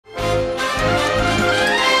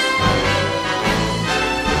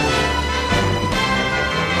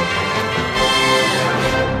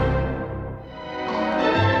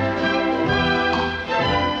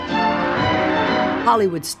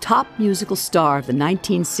Hollywood's top musical star of the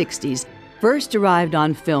 1960s, first arrived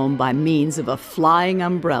on film by means of a flying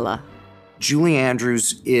umbrella. Julie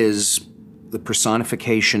Andrews is the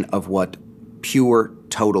personification of what pure,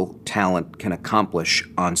 total talent can accomplish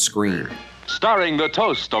on screen. Starring the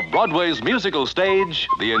toast of Broadway's musical stage,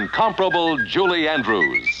 the incomparable Julie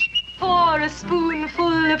Andrews. For a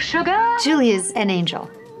spoonful of sugar. Julie is an angel.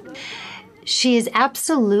 She is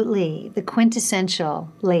absolutely the quintessential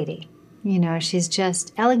lady. You know, she's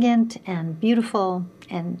just elegant and beautiful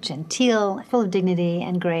and genteel, full of dignity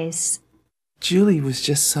and grace. Julie was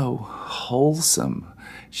just so wholesome.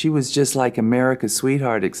 She was just like America's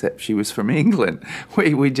sweetheart, except she was from England.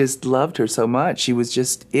 We just loved her so much. She was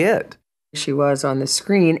just it. She was on the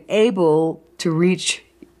screen able to reach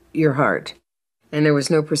your heart. And there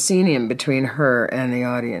was no proscenium between her and the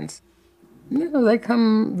audience. You know, they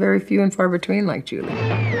come very few and far between like Julie.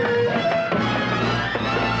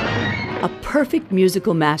 A perfect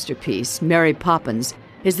musical masterpiece, Mary Poppins,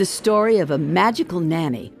 is the story of a magical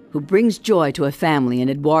nanny who brings joy to a family in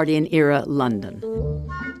Edwardian-era London.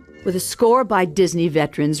 With a score by Disney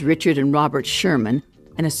veterans Richard and Robert Sherman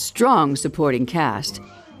and a strong supporting cast,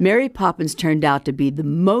 Mary Poppins turned out to be the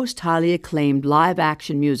most highly acclaimed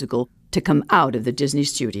live-action musical to come out of the Disney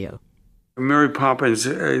studio. Mary Poppins,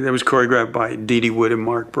 that was choreographed by Dee Dee Wood and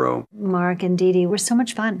Mark Bro. Mark and Dee Dee were so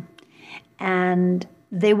much fun, and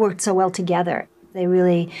they worked so well together. They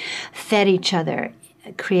really fed each other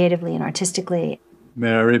creatively and artistically.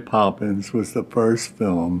 Mary Poppins was the first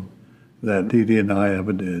film that Dee Dee and I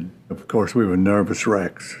ever did. Of course, we were nervous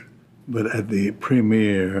wrecks, but at the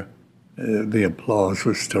premiere, the applause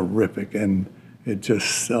was terrific, and it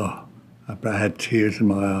just, I had tears in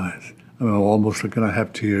my eyes. I'm almost going to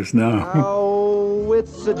have tears now. Oh,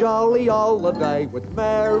 it's a jolly holiday with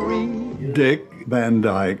Mary. Dick Van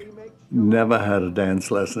Dyke never had a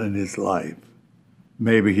dance lesson in his life.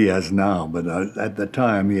 Maybe he has now, but at the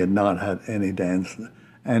time he had not had any dance.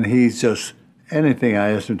 And he's just, anything I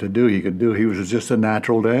asked him to do, he could do. He was just a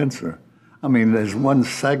natural dancer. I mean, there's one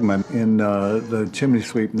segment in the Chimney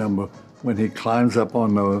Sweep number when he climbs up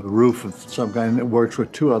on the roof of some kind that works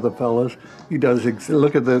with two other fellas. He does, he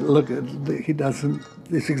doesn't,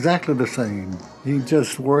 it's exactly the same. He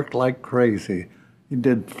just worked like crazy. He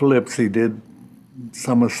did flips, he did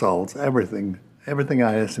somersaults, everything. Everything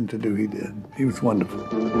I asked him to do, he did. He was wonderful.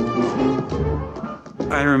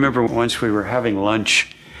 I remember once we were having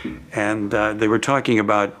lunch and they were talking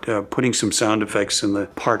about putting some sound effects in the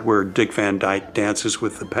part where Dick Van Dyke dances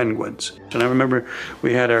with the penguins. And I remember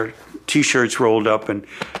we had our T-shirts rolled up and,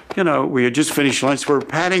 you know, we had just finished lunch. We're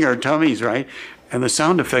patting our tummies, right? And the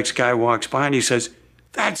sound effects guy walks by and he says,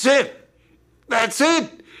 "That's it. That's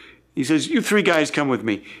it." He says, "You three guys come with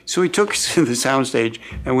me." So he took us to the soundstage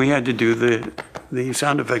and we had to do the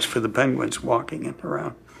sound effects for the penguins walking in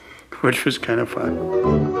around, which was kind of fun.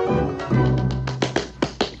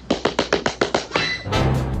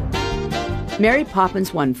 Mary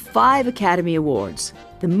Poppins won 5 Academy Awards,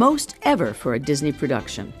 the most ever for a Disney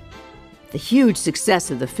production. The huge success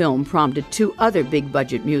of the film prompted 2 other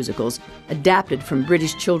big-budget musicals adapted from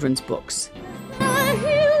British children's books.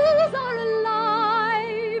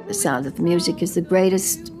 The Sound of Music is the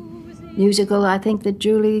greatest musical I think that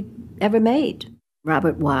Julie ever made.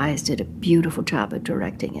 Robert Wise did a beautiful job of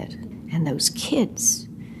directing it. And those kids,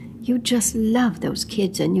 you just loved those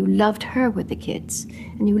kids, and you loved her with the kids,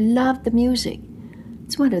 and you loved the music.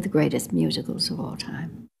 It's one of the greatest musicals of all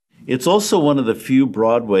time. It's also one of the few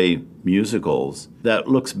Broadway musicals that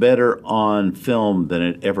looks better on film than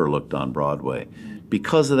it ever looked on Broadway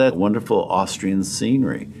because of that wonderful Austrian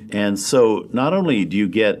scenery. And so not only do you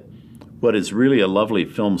get what is really a lovely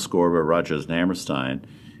film score by Rodgers and Hammerstein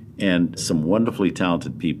and some wonderfully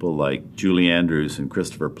talented people like Julie Andrews and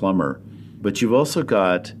Christopher Plummer, but you've also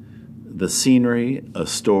got the scenery, a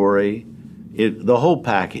story. The whole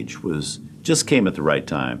package just came at the right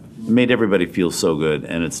time. It made everybody feel so good,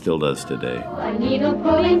 and it still does today. A needle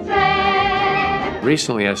pulling thread.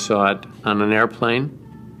 Recently I saw it on an airplane,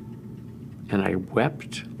 and I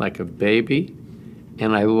wept like a baby,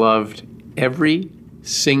 and I loved every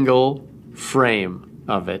single frame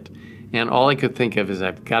of it. And all I could think of is,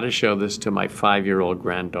 I've got to show this to my 5-year-old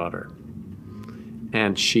granddaughter.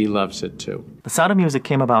 And she loves it too. The Sound of Music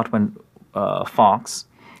came about when Fox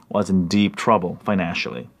was in deep trouble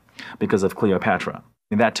financially because of Cleopatra.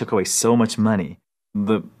 And that took away so much money.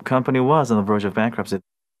 The company was on the verge of bankruptcy.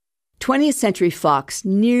 20th Century Fox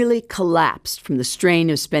nearly collapsed from the strain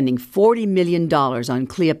of spending $40 million on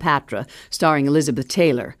Cleopatra, starring Elizabeth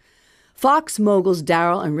Taylor. Fox moguls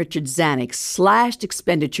Darrell and Richard Zanuck slashed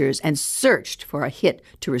expenditures and searched for a hit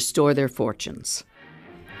to restore their fortunes.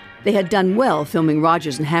 They had done well filming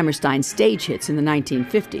Rodgers and Hammerstein's stage hits in the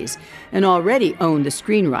 1950s and already owned the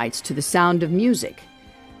screen rights to The Sound of Music.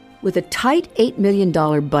 With a tight $8 million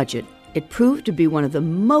budget, it proved to be one of the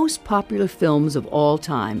most popular films of all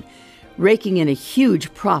time, raking in a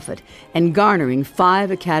huge profit and garnering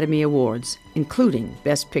 5 Academy Awards, including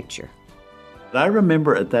Best Picture. I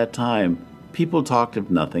remember at that time, people talked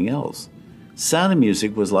of nothing else. Sound of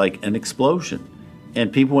Music was like an explosion,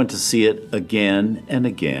 and people went to see it again and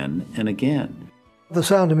again and again. The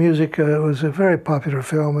Sound of Music was a very popular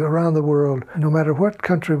film around the world. No matter what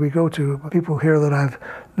country we go to, people hear that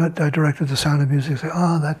I directed The Sound of Music, say,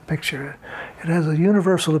 oh, that picture. It has a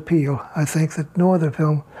universal appeal, I think, that no other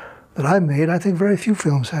film that I made, I think very few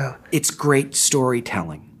films have. It's great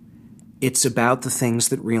storytelling. It's about the things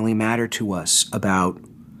that really matter to us, about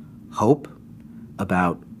hope,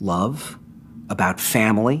 about love, about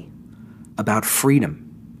family, about freedom.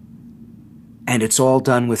 And it's all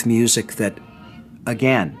done with music that,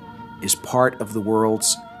 again, is part of the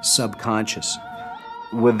world's subconscious.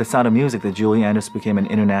 With The Sound of Music, that Julie Andrews became an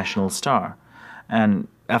international star. And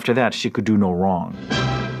after that, she could do no wrong.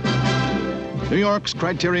 New York's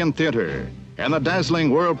Criterion Theater and the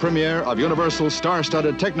dazzling world premiere of Universal's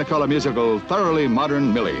star-studded Technicolor musical, Thoroughly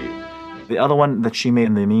Modern Millie. The other one that she made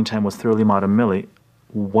in the meantime was Thoroughly Modern Millie.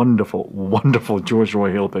 Wonderful, wonderful George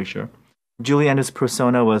Roy Hill picture. Julie Andrews'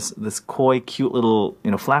 persona was this coy, cute little,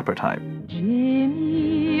 flapper type.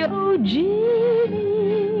 Jimmy, oh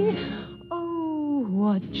Jimmy, oh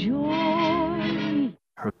what joy.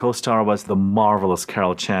 Her co-star was the marvelous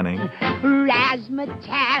Carol Channing.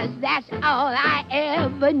 Razzmatazz, that's all I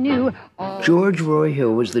ever knew. George Roy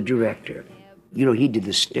Hill was the director. He did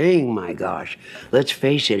The Sting, my gosh. Let's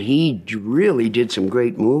face it, he really did some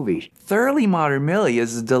great movies. Thoroughly Modern Millie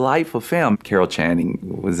is a delightful film. Carol Channing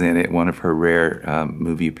was in it, one of her rare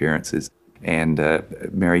movie appearances. And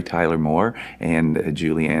Mary Tyler Moore and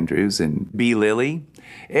Julie Andrews and B. Lili.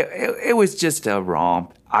 It was just a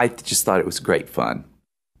romp. I just thought it was great fun.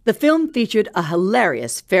 The film featured a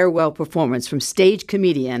hilarious farewell performance from stage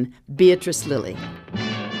comedian Beatrice Lillie.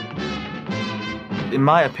 In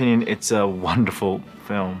my opinion, it's a wonderful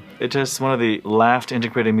film. It's just one of the last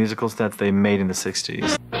integrated musicals that they made in the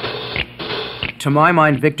 60s. To my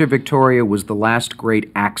mind, Victor Victoria was the last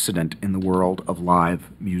great accident in the world of live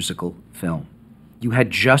musical film. You had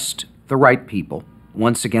just the right people.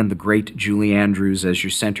 Once again, the great Julie Andrews as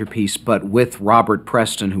your centerpiece, but with Robert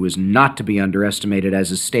Preston, who is not to be underestimated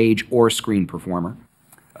as a stage or screen performer.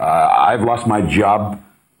 I've lost my job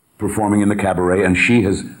performing in the cabaret, and she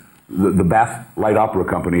has, the Bath Light Opera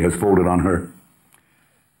Company has folded on her.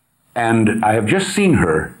 And I have just seen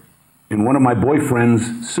her in one of my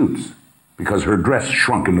boyfriend's suits because her dress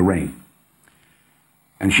shrunk in the rain.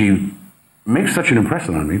 And she makes such an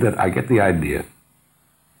impression on me that I get the idea,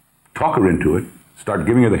 talk her into it, start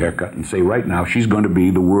giving her the haircut, and say right now she's going to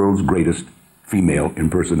be the world's greatest female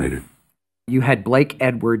impersonator. You had Blake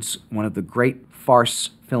Edwards, one of the great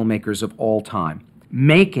farce filmmakers of all time,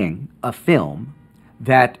 making a film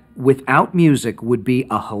that, without music, would be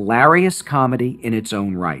a hilarious comedy in its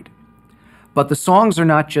own right. But the songs are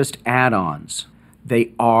not just add-ons.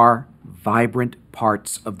 They are vibrant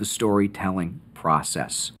parts of the storytelling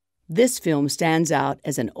process. This film stands out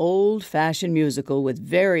as an old-fashioned musical with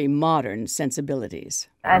very modern sensibilities.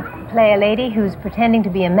 I play a lady who's pretending to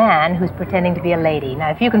be a man who's pretending to be a lady.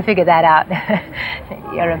 Now, if you can figure that out,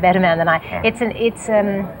 you're a better man than I. It's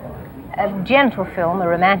a gentle film, a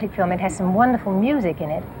romantic film. It has some wonderful music in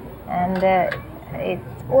it, and it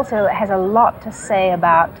also has a lot to say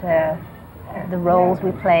about the roles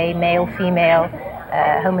we play, male, female,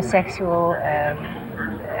 homosexual,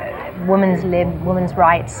 woman's lib, woman's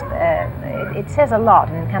rights. It says a lot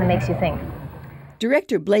and it kind of makes you think.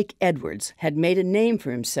 Director Blake Edwards had made a name for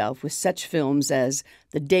himself with such films as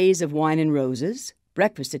The Days of Wine and Roses,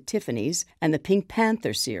 Breakfast at Tiffany's, and the Pink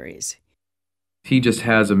Panther series. He just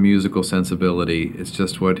has a musical sensibility. It's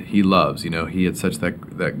just what he loves. He had such that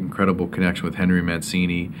incredible connection with Henry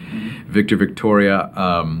Mancini. Victor Victoria,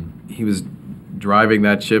 he was driving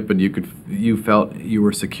that ship, and you felt you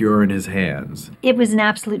were secure in his hands. It was an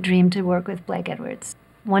absolute dream to work with Blake Edwards.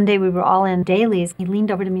 One day we were all in dailies. He leaned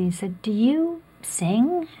over to me and he said, "Do you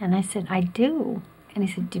sing?" And I said, "I do." And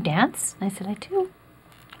he said, "Do you dance?" And I said, "I do."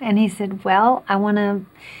 And he said, "Well, I want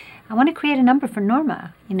to create a number for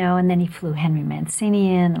Norma, And then he flew Henry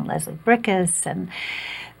Mancini in, and Leslie Brickus, and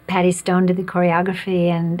Patty Stone did the choreography,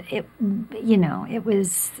 and it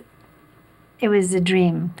was a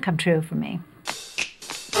dream come true for me.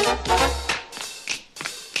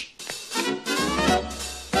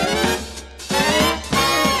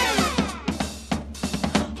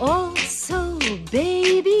 Oh, so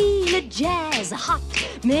baby, jazz hot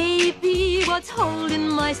may be what's holding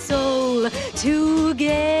my soul together.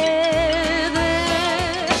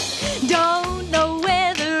 Don't know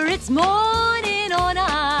whether it's morning or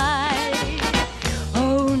night,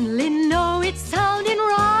 only know it's sounding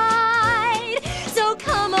right. So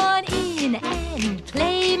come on in and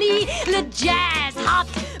play me the jazz